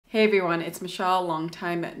Hey everyone, it's Michelle, long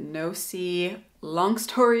time no see. Long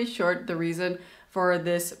story short, the reason for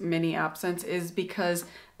this mini absence is because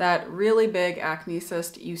that really big acne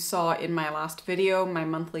cyst you saw in my last video, my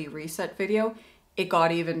monthly reset video, it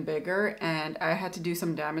got even bigger and I had to do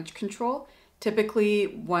some damage control. Typically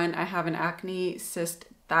when I have an acne cyst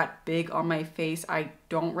that big on my face, I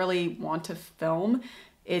don't really want to film.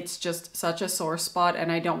 It's just such a sore spot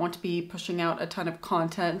and I don't want to be pushing out a ton of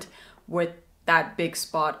content with that big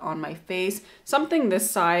spot on my face. Something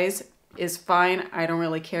this size is fine, I don't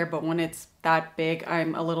really care, but when it's that big,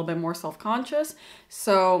 I'm a little bit more self-conscious.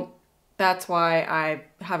 So that's why I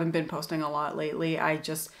haven't been posting a lot lately. I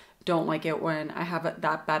just don't like it when I have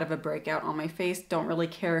that bad of a breakout on my face. Don't really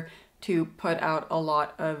care to put out a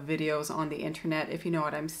lot of videos on the internet, if you know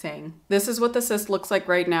what I'm saying. This is what the cyst looks like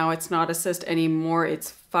right now. It's not a cyst anymore.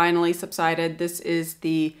 It's finally subsided. This is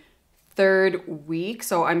the third week,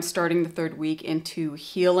 so I'm starting the third week into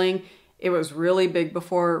healing. It was really big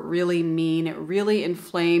before, really mean, really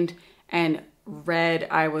inflamed and red.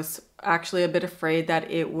 I was actually a bit afraid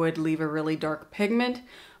that it would leave a really dark pigment,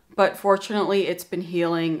 but fortunately it's been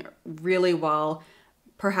healing really well.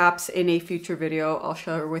 Perhaps in a future video, I'll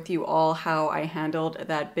share with you all how I handled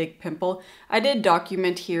that big pimple. I did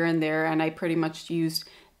document here and there, and I pretty much used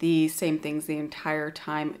the same things the entire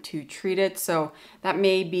time to treat it. So that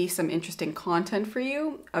may be some interesting content for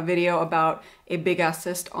you, a video about a big ass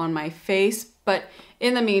cyst on my face. But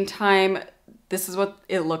in the meantime, this is what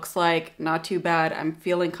it looks like. Not too bad. I'm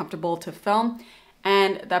feeling comfortable to film.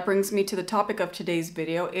 And that brings me to the topic of today's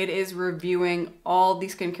video. It is reviewing all the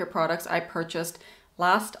skincare products I purchased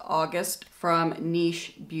last August from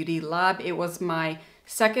Niche Beauty Lab. It was my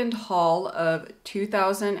second haul of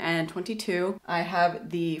 2022. I have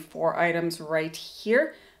the 4 items right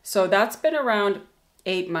here. So that's been around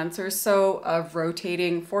 8 months or so of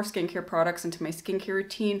rotating 4 skincare products into my skincare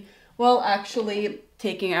routine. Well, actually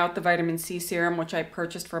taking out the vitamin C serum, which I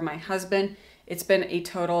purchased for my husband. It's been a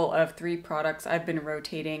total of 3 products I've been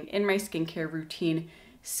rotating in my skincare routine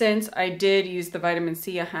since. I did use the vitamin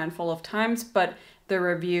C a handful of times, but the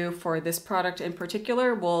review for this product in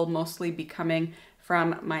particular will mostly be coming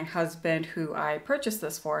from my husband, who I purchased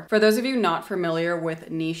this for. For those of you not familiar with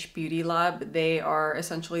Niche Beauty Lab, they are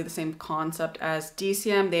essentially the same concept as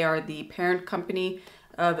DCM. They are the parent company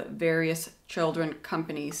of various children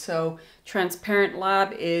companies. So Transparent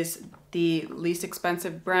Lab is the least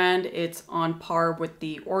expensive brand. It's on par with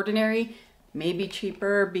The Ordinary, maybe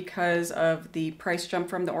cheaper because of the price jump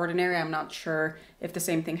from The Ordinary. I'm not sure if the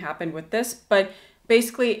same thing happened with this, but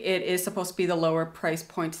basically it is supposed to be the lower price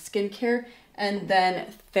point skincare. And then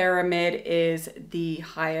THERAMID is the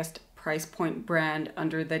highest price point brand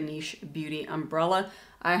under the Niche Beauty umbrella.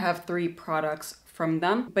 I have 3 products from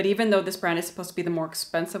them, but even though this brand is supposed to be the more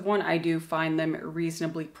expensive one, I do find them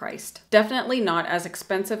reasonably priced. Definitely not as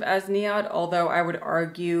expensive as NIOD, although I would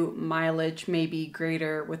argue mileage may be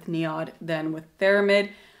greater with NIOD than with THERAMID.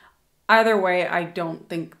 Either way, I don't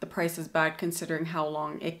think the price is bad considering how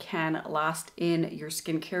long it can last in your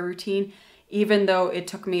skincare routine. Even though it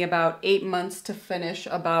took me about 8 months to finish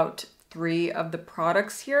about 3 of the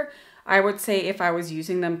products here, I would say if I was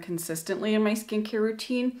using them consistently in my skincare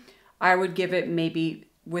routine, I would give it maybe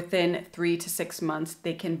within 3 to 6 months,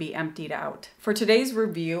 they can be emptied out. For today's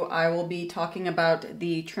review, I will be talking about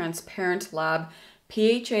the Transparent Lab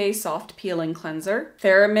PHA Soft Peeling Cleanser,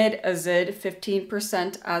 THERAMID AZID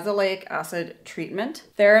 15% Azelaic Acid Treatment,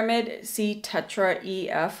 THERAMID C-TETRA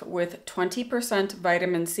EF with 20%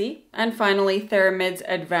 Vitamin C, and finally THERAMID's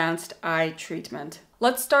Advanced Eye Treatment.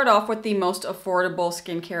 Let's start off with the most affordable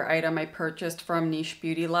skincare item I purchased from Niche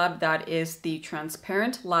Beauty Lab. That is the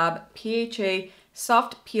Transparent Lab PHA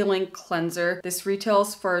Soft Peeling Cleanser. This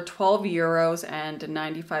retails for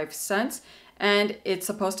 €12.95. And it's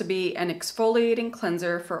supposed to be an exfoliating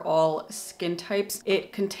cleanser for all skin types.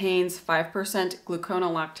 It contains 5%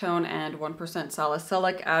 gluconolactone and 1%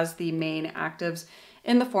 salicylic as the main actives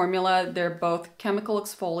in the formula. They're both chemical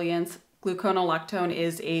exfoliants. Gluconolactone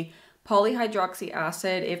is a polyhydroxy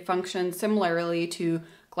acid. It functions similarly to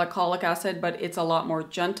glycolic acid, but it's a lot more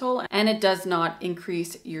gentle and it does not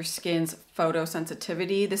increase your skin's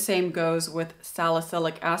photosensitivity. The same goes with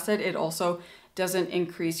salicylic acid. It also doesn't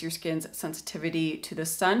increase your skin's sensitivity to the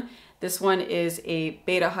sun. This one is a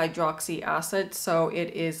beta hydroxy acid, so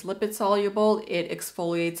it is lipid soluble. It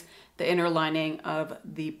exfoliates the inner lining of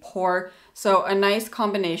the pore. So a nice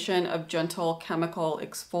combination of gentle chemical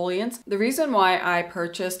exfoliants. The reason why I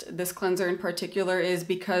purchased this cleanser in particular is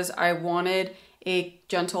because I wanted a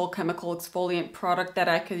gentle chemical exfoliant product that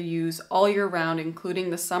I could use all year round, including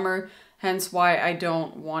the summer, hence why I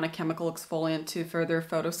don't want a chemical exfoliant to further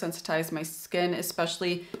photosensitize my skin,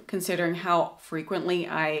 especially considering how frequently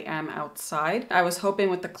I am outside. I was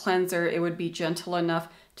hoping with the cleanser it would be gentle enough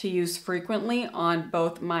to use frequently on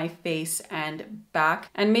both my face and back,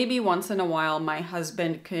 and maybe once in a while my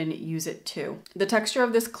husband can use it too. The texture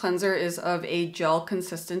of this cleanser is of a gel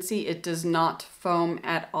consistency. It does not foam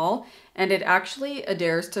at all, and it actually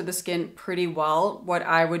adheres to the skin pretty well. What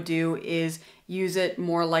I would do is use it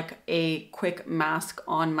more like a quick mask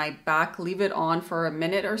on my back, leave it on for a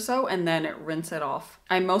minute or so, and then rinse it off.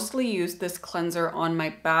 I mostly used this cleanser on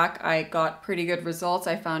my back. I got pretty good results.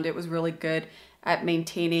 I found it was really good at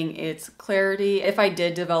maintaining its clarity. If I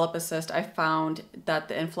did develop a cyst, I found that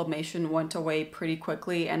the inflammation went away pretty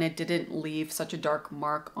quickly and it didn't leave such a dark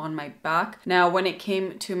mark on my back. Now, when it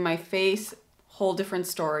came to my face, whole different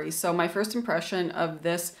story. So my first impression of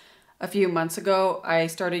this a few months ago, I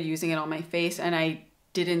started using it on my face and I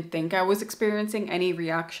didn't think I was experiencing any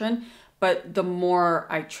reaction, but the more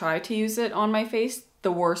I tried to use it on my face,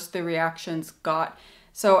 the worse the reactions got.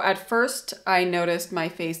 So at first I noticed my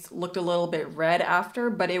face looked a little bit red after,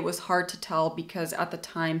 but it was hard to tell because at the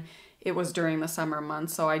time it was during the summer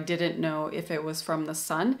months, so I didn't know if it was from the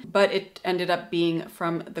sun, but it ended up being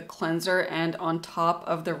from the cleanser. And on top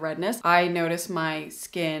of the redness, I noticed my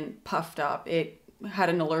skin puffed up. It had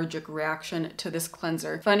an allergic reaction to this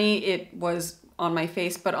cleanser. Funny, it was on my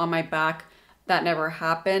face, but on my back, that never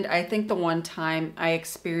happened. I think the one time I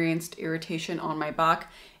experienced irritation on my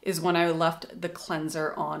back is when I left the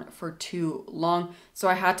cleanser on for too long. So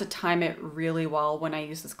I had to time it really well when I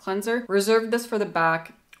used this cleanser. Reserved this for the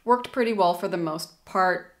back. Worked pretty well for the most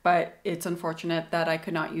part, but it's unfortunate that I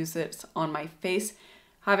could not use it on my face.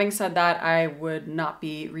 Having said that, I would not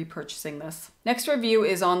be repurchasing this. Next review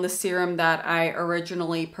is on the serum that I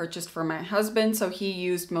originally purchased for my husband, so he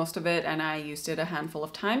used most of it and I used it a handful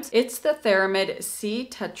of times. It's the THERAMID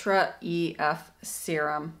C-TETRA EF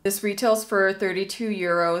serum. This retails for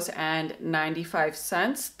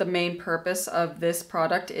 €32.95. The main purpose of this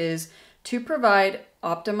product is to provide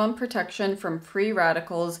optimum protection from free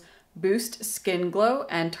radicals, boost skin glow,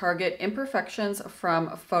 and target imperfections from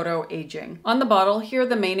photoaging. On the bottle here,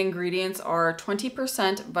 the main ingredients are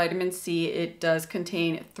 20% vitamin C. It does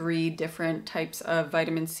contain 3 different types of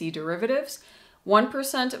vitamin C derivatives,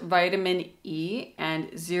 1% vitamin E, and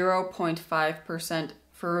 0.5%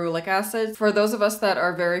 ferulic acid. For those of us that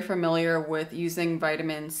are very familiar with using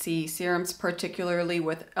vitamin C serums, particularly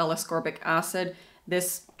with L-ascorbic acid,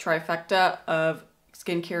 this trifecta of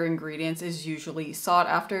skincare ingredients is usually sought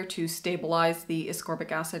after to stabilize the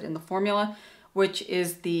ascorbic acid in the formula, which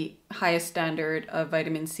is the highest standard of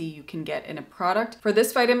vitamin C you can get in a product. For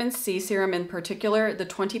this vitamin C serum in particular, the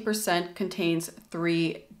 20% contains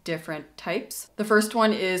 3 different types. The first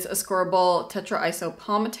one is ascorbyl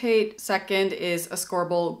tetraisopalmitate, second is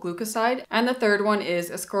ascorbyl glucoside, and the third one is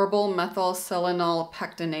ascorbyl methylselenol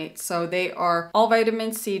pectinate. So they are all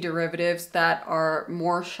vitamin C derivatives that are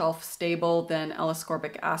more shelf stable than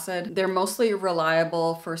L-ascorbic acid. They're mostly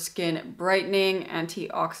reliable for skin brightening,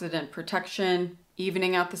 antioxidant protection,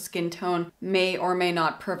 evening out the skin tone, may or may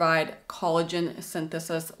not provide collagen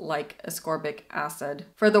synthesis like ascorbic acid.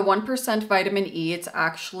 For the 1% vitamin E, it's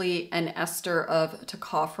actually an ester of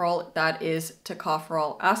tocopherol, that is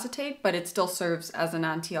tocopherol acetate, but it still serves as an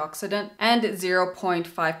antioxidant, and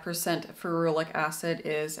 0.5% ferulic acid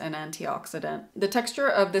is an antioxidant. The texture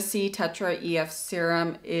of the C-TETRA EF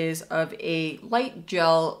serum is of a light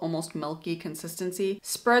gel, almost milky consistency,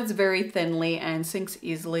 spreads very thinly and sinks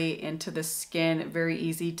easily into the skin, very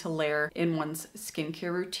easy to layer in one's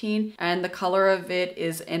skincare routine, and the color of it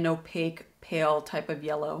is an opaque pale type of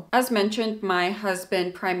yellow. As mentioned, my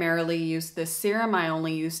husband primarily used this serum. I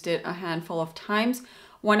only used it a handful of times.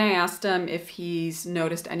 When I asked him if he's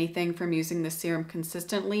noticed anything from using this serum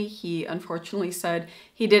consistently, he unfortunately said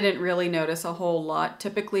he didn't really notice a whole lot.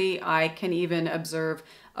 Typically, I can even observe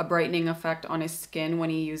a brightening effect on his skin when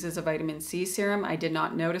he uses a vitamin C serum. I did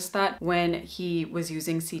not notice that when he was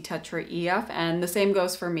using C-TETRA EF, and the same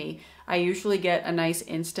goes for me. I usually get a nice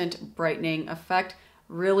instant brightening effect,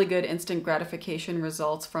 really good instant gratification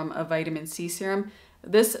results from a vitamin C serum.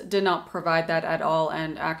 This did not provide that at all,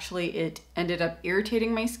 and actually it ended up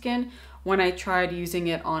irritating my skin. When I tried using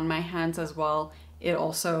it on my hands as well, it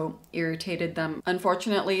also irritated them.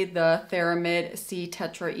 Unfortunately, the THERAMID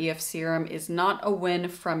C-TETRA EF serum is not a win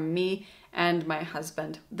from me, and my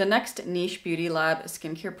husband. The next Niche Beauty Lab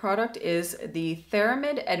skincare product is the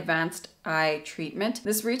THERAMID Advanced Eye Treatment.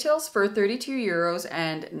 This retails for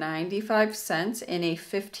 €32.95 in a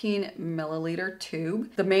 15 milliliter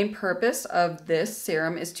tube. The main purpose of this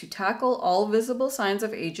serum is to tackle all visible signs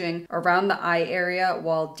of aging around the eye area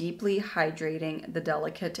while deeply hydrating the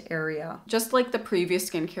delicate area. Just like the previous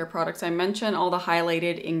skincare products I mentioned, all the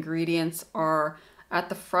highlighted ingredients are at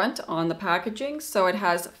the front on the packaging. So it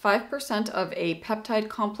has 5% of a peptide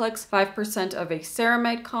complex, 5% of a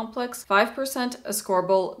ceramide complex, 5%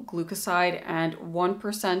 ascorbyl glucoside, and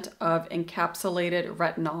 1% of encapsulated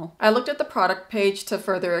retinol. I looked at the product page to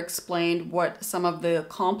further explain what some of the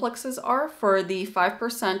complexes are. For the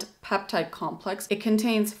 5% peptide complex, it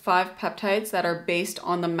contains 5 peptides that are based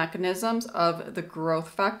on the mechanisms of the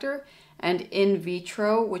growth factor, and in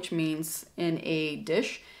vitro, which means in a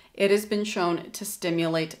dish, it has been shown to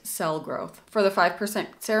stimulate cell growth. For the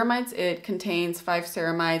 5% ceramides, it contains 5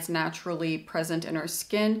 ceramides naturally present in our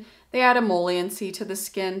skin. They add emolliency to the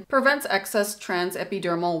skin, prevents excess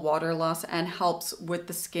transepidermal water loss, and helps with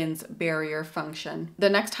the skin's barrier function. The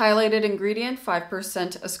next highlighted ingredient,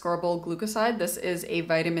 5% ascorbyl glucoside. This is a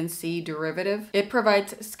vitamin C derivative. It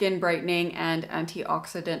provides skin brightening and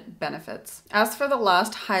antioxidant benefits. As for the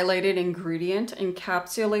last highlighted ingredient,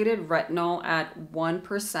 encapsulated retinol at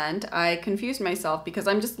 1%, I confused myself because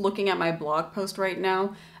I'm just looking at my blog post right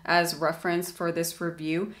now as reference for this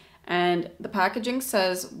review. And the packaging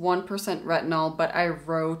says 1% retinol, but I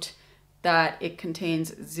wrote that it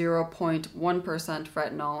contains 0.1%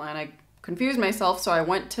 retinol, and I confused myself, so I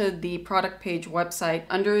went to the product page website.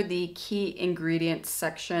 Under the key ingredients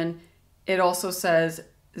section, it also says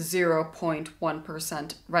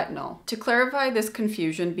 0.1% retinol. To clarify this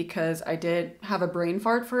confusion, because I did have a brain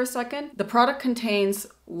fart for a second, the product contains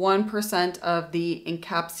 1% of the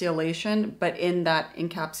encapsulation, but in that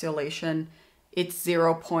encapsulation, it's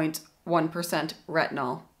 0.1%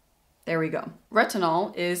 retinol. There we go.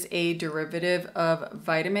 Retinol is a derivative of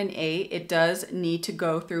vitamin A. It does need to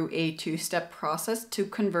go through a 2-step process to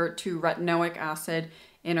convert to retinoic acid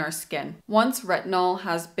in our skin. Once retinol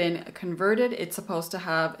has been converted, it's supposed to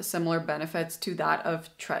have similar benefits to that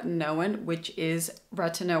of tretinoin, which is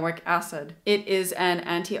retinoic acid. It is an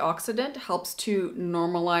antioxidant, helps to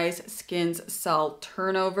normalize skin's cell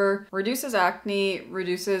turnover, reduces acne,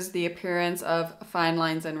 reduces the appearance of fine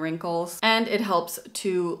lines and wrinkles, and it helps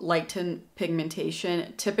to lighten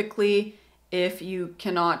pigmentation. Typically, if you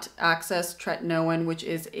cannot access tretinoin, which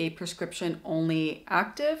is a prescription-only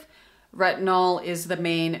active, retinol is the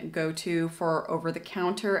main go-to for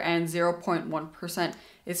over-the-counter, and 0.1%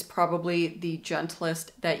 is probably the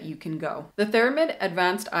gentlest that you can go. The THERAMID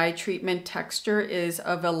Advanced Eye Treatment texture is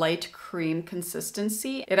of a light cream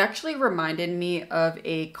consistency. It actually reminded me of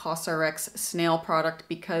a COSRX snail product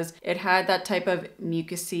because it had that type of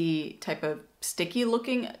mucousy, type of sticky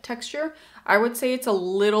looking texture. I would say it's a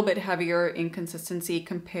little bit heavier in consistency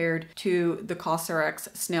compared to the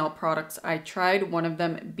COSRX snail products I tried, one of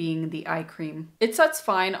them being the eye cream. It sets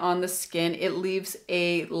fine on the skin. It leaves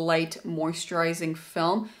a light moisturizing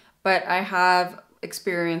film, but I have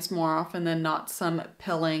experienced more often than not some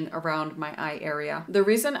pilling around my eye area. The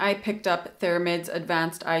reason I picked up THERAMID's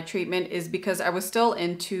Advanced Eye Treatment is because I was still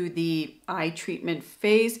into the eye treatment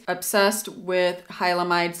phase, obsessed with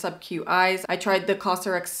Hylamide Sub-Q Eyes. I tried the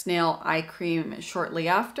COSRX Snail Eye Cream shortly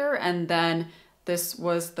after, and then this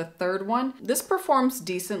was the third one. This performs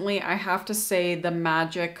decently. I have to say the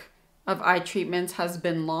magic of eye treatments has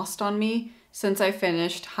been lost on me since I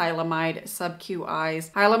finished Hylamide Sub-Q Eyes.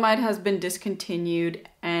 Hylamide has been discontinued,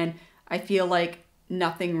 and I feel like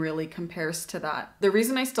nothing really compares to that. The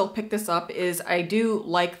reason I still pick this up is I do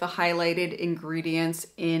like the highlighted ingredients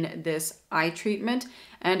in this eye treatment,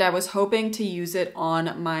 and I was hoping to use it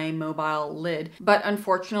on my mobile lid. But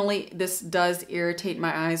unfortunately, this does irritate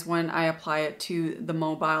my eyes when I apply it to the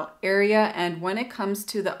mobile area, and when it comes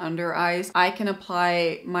to the under eyes, I can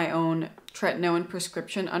apply my own tretinoin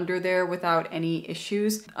prescription under there without any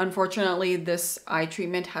issues. Unfortunately, this eye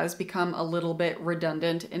treatment has become a little bit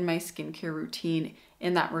redundant in my skincare routine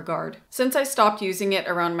in that regard. Since I stopped using it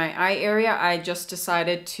around my eye area, I just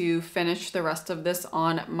decided to finish the rest of this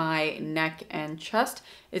on my neck and chest.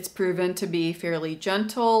 It's proven to be fairly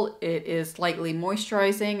gentle. It is lightly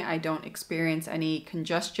moisturizing. I don't experience any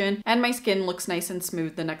congestion, and my skin looks nice and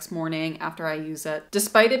smooth the next morning after I use it.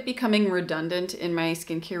 Despite it becoming redundant in my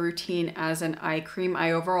skincare routine as an eye cream,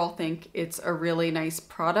 I overall think it's a really nice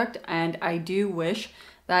product, and I do wish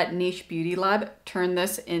that Niche Beauty Lab turned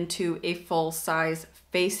this into a full-size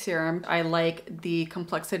face serum. I like the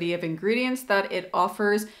complexity of ingredients that it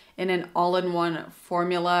offers in an all-in-one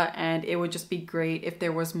formula, and it would just be great if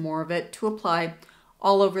there was more of it to apply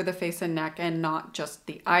all over the face and neck and not just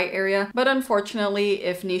the eye area. But unfortunately,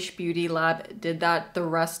 if Niche Beauty Lab did that, the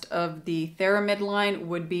rest of the THERAMID line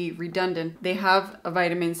would be redundant. They have a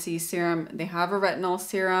vitamin C serum, they have a retinol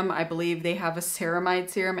serum, I believe they have a ceramide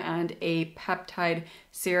serum and a peptide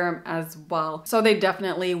serum as well. So they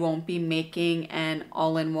definitely won't be making an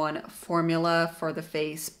all-in-one formula for the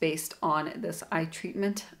face based on this eye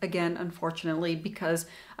treatment. Again, unfortunately, because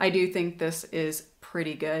I do think this is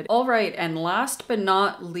pretty good. All right, and last but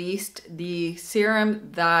not least, the serum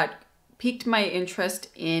that piqued my interest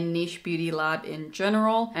in Niche Beauty Lab in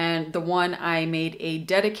general, and the one I made a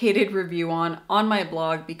dedicated review on my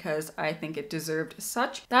blog because I think it deserved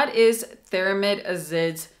such. That is THERAMID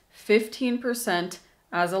AZID's 15%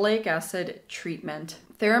 azelaic acid treatment.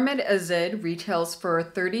 THERAMID AZID retails for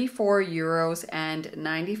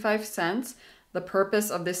 €34.95. The purpose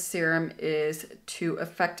of this serum is to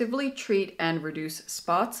effectively treat and reduce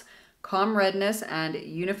spots, calm redness, and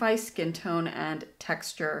unify skin tone and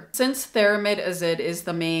texture. Since THERAMID AZID is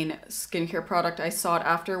the main skincare product I sought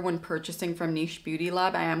after when purchasing from Niche Beauty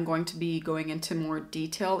Lab, I am going to be going into more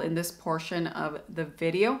detail in this portion of the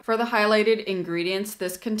video. For the highlighted ingredients,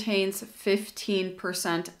 this contains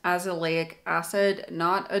 15% azelaic acid,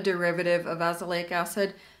 not a derivative of azelaic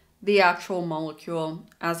acid, the actual molecule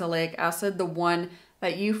azelaic acid, the one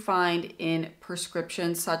that you find in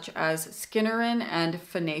prescriptions such as Skinerin and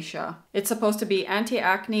Finacea. It's supposed to be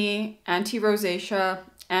anti-acne, anti-rosacea,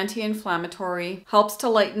 anti-inflammatory, helps to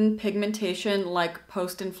lighten pigmentation like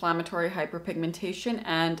post-inflammatory hyperpigmentation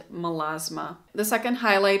and melasma. The second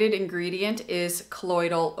highlighted ingredient is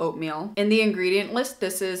colloidal oatmeal. In the ingredient list,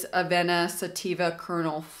 this is Avena sativa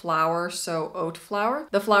kernel flour, so oat flour.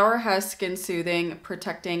 The flour has skin soothing,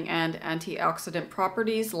 protecting, and antioxidant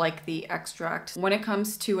properties like the extract. When it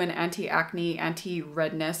comes to an anti-acne,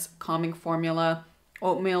 anti-redness calming formula,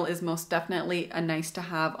 oatmeal is most definitely a nice to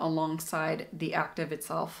have alongside the active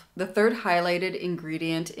itself. The third highlighted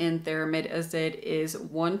ingredient in THERAMID AZID is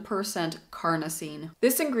 1% carnosine.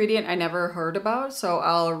 This ingredient I never heard about, so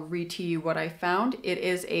I'll read to you what I found. It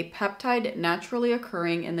is a peptide naturally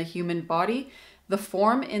occurring in the human body. The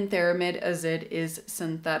form in THERAMID AZID is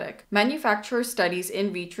synthetic. Manufacturer studies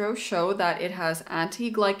in vitro show that it has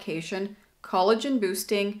anti-glycation, collagen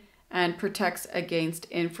boosting, and protects against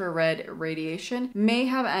infrared radiation, may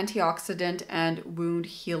have antioxidant and wound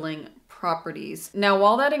healing properties. Now,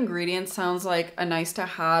 while that ingredient sounds like a nice to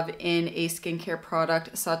have in a skincare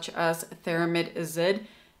product such as THERAMID AZID,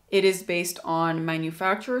 it is based on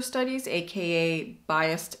manufacturer studies, aka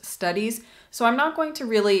biased studies. So I'm not going to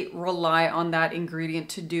really rely on that ingredient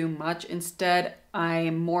to do much. Instead,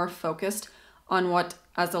 I'm more focused on what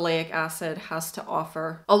azelaic acid has to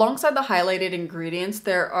offer. Alongside the highlighted ingredients,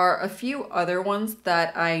 there are a few other ones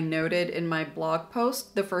that I noted in my blog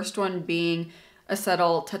post. The first one being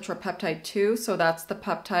acetyl tetrapeptide 2. So that's the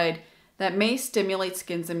peptide that may stimulate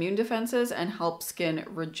skin's immune defenses and help skin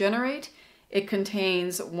regenerate. It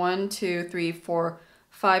contains 5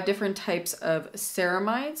 different types of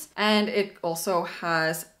ceramides, and it also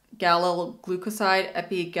has gallyl glucoside,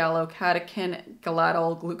 epigallocatechin,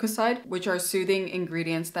 galatyl glucoside, which are soothing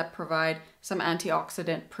ingredients that provide some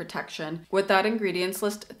antioxidant protection. With that ingredients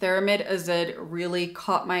list, THERAMID AZID really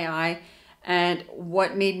caught my eye, and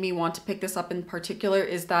what made me want to pick this up in particular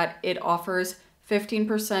is that it offers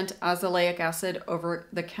 15% azelaic acid over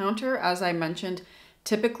the counter. As I mentioned,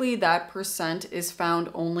 typically that percent is found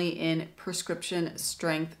only in prescription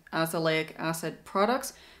strength azelaic acid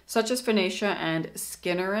products, such as Finacea and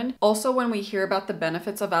Skinerin. Also, when we hear about the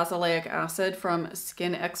benefits of azelaic acid from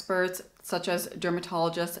skin experts, such as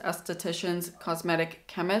dermatologists, estheticians, cosmetic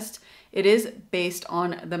chemists, it is based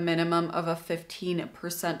on the minimum of a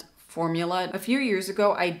 15% formula. A few years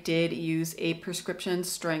ago, I did use a prescription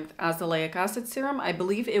strength azelaic acid serum. I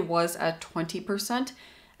believe it was at 20%.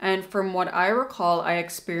 And from what I recall, I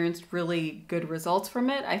experienced really good results from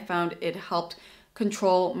it. I found it helped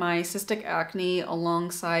control my cystic acne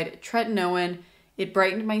alongside tretinoin. It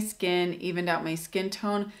brightened my skin, evened out my skin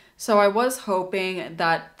tone. So I was hoping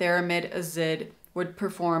that THERAMID AZID would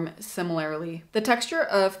perform similarly. The texture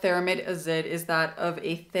of THERAMID AZID is that of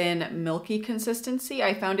a thin, milky consistency.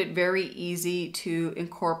 I found it very easy to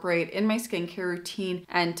incorporate in my skincare routine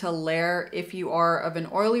and to layer. If you are of an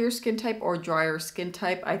oilier skin type or drier skin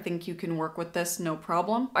type, I think you can work with this no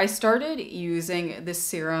problem. I started using this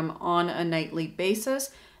serum on a nightly basis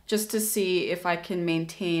just to see if I can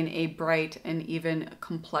maintain a bright and even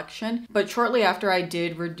complexion. But shortly after, I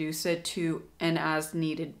did reduce it to an as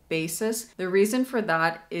needed basis. The reason for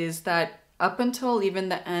that is that up until even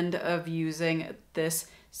the end of using this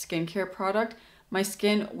skincare product, my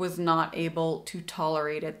skin was not able to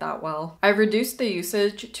tolerate it that well. I reduced the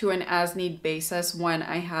usage to an as-need basis when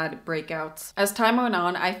I had breakouts. As time went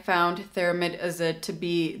on, I found THERAMID AZID to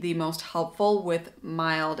be the most helpful with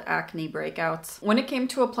mild acne breakouts. When it came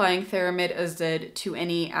to applying THERAMID AZID to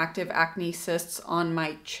any active acne cysts on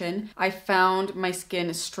my chin, I found my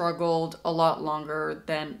skin struggled a lot longer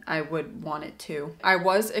than I would want it to. I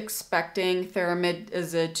was expecting THERAMID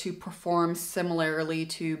AZID to perform similarly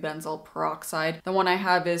to benzoyl peroxide. The one I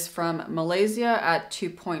have is from Malaysia at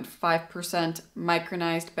 2.5%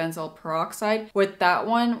 micronized benzoyl peroxide. With that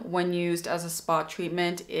one, when used as a spot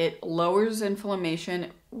treatment, it lowers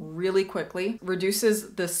inflammation really quickly,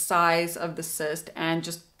 reduces the size of the cyst, and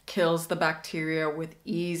just kills the bacteria with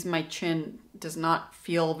ease. My chin does not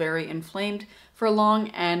feel very inflamed for long,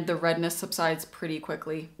 and the redness subsides pretty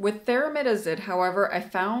quickly. With THERAMID AZID, however, I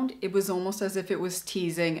found it was almost as if it was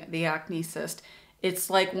teasing the acne cyst.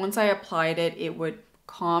 It's like once I applied it, it would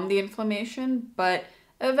calm the inflammation, but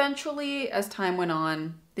eventually, as time went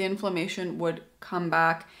on, the inflammation would come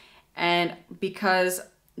back. And because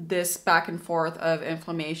this back and forth of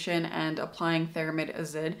inflammation and applying THERAMID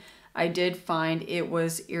AZID, I did find it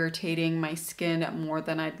was irritating my skin more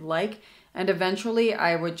than I'd like. And eventually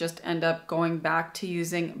I would just end up going back to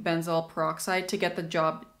using benzoyl peroxide to get the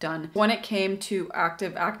job done. When it came to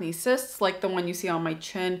active acne cysts, like the one you see on my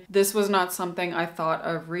chin, this was not something I thought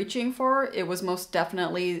of reaching for. It was most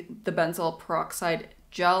definitely the benzoyl peroxide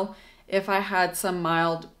gel. If I had some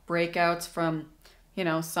mild breakouts from, you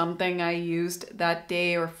know, something I used that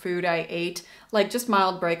day or food I ate, like just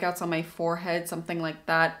mild breakouts on my forehead, something like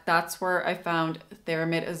that, that's where I found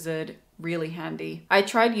THERAMID AZID really handy. I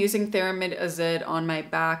tried using THERAMID AZID on my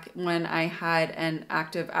back when I had an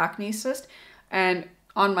active acne cyst, and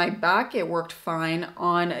on my back it worked fine.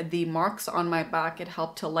 On the marks on my back, it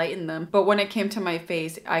helped to lighten them. But when it came to my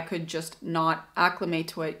face, I could just not acclimate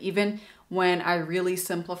to it. Even when I really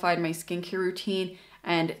simplified my skincare routine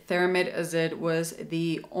and THERAMID AZID was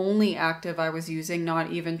the only active I was using,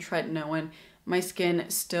 not even tretinoin, my skin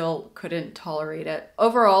still couldn't tolerate it.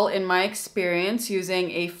 Overall, in my experience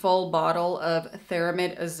using a full bottle of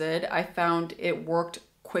THERAMID AZID, I found it worked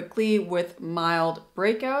quickly with mild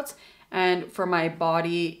breakouts, and for my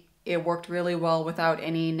body, it worked really well without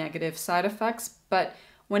any negative side effects. But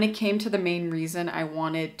when it came to the main reason I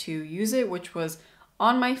wanted to use it, which was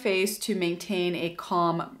on my face to maintain a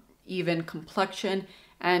calm, even complexion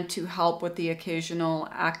and to help with the occasional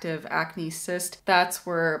active acne cyst, that's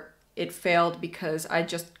where it failed, because I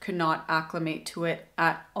just could not acclimate to it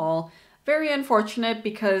at all. Very unfortunate,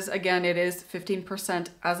 because again, it is 15%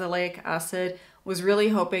 azelaic acid. Was really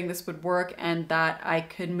hoping this would work and that I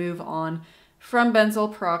could move on from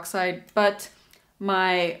benzoyl peroxide, but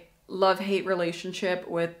my love-hate relationship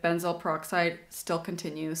with benzoyl peroxide still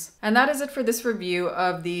continues. And that is it for this review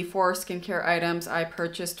of the 4 skincare items I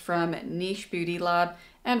purchased from Niche Beauty Lab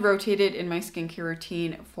and rotated in my skincare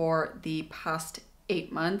routine for the past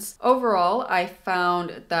 8 months. Overall, I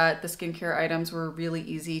found that the skincare items were really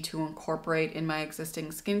easy to incorporate in my existing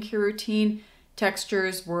skincare routine.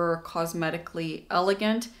 Textures were cosmetically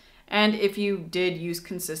elegant, and if you did use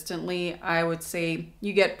consistently, I would say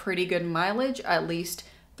you get pretty good mileage, at least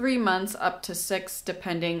 3 months up to 6,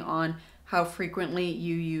 depending on how frequently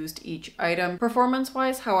you used each item.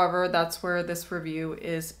 Performance-wise, however, that's where this review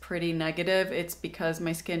is pretty negative. It's because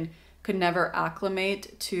my skin could never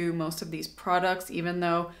acclimate to most of these products, even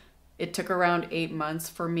though it took around 8 months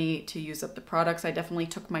for me to use up the products. I definitely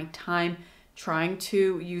took my time trying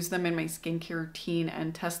to use them in my skincare routine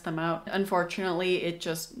and test them out. Unfortunately, it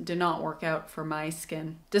just did not work out for my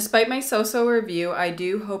skin. Despite my so-so review, I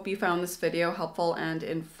do hope you found this video helpful and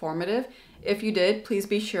informative. If you did, please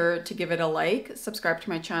be sure to give it a like, subscribe to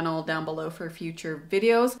my channel down below for future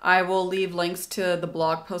videos. I will leave links to the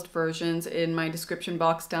blog post versions in my description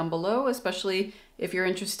box down below, especially if you're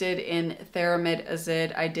interested in THERAMID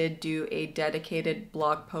AZID. I did do a dedicated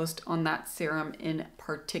blog post on that serum in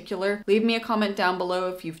particular. Leave me a comment down below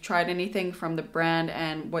if you've tried anything from the brand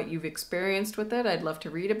and what you've experienced with it. I'd love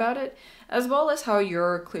to read about it, as well as how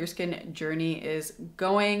your clear skin journey is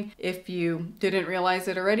going. If you didn't realize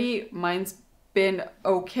it already, mine's been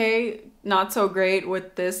okay, not so great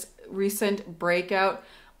with this recent breakout,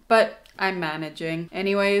 but I'm managing.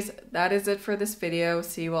 Anyways, that is it for this video.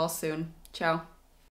 See you all soon. Ciao.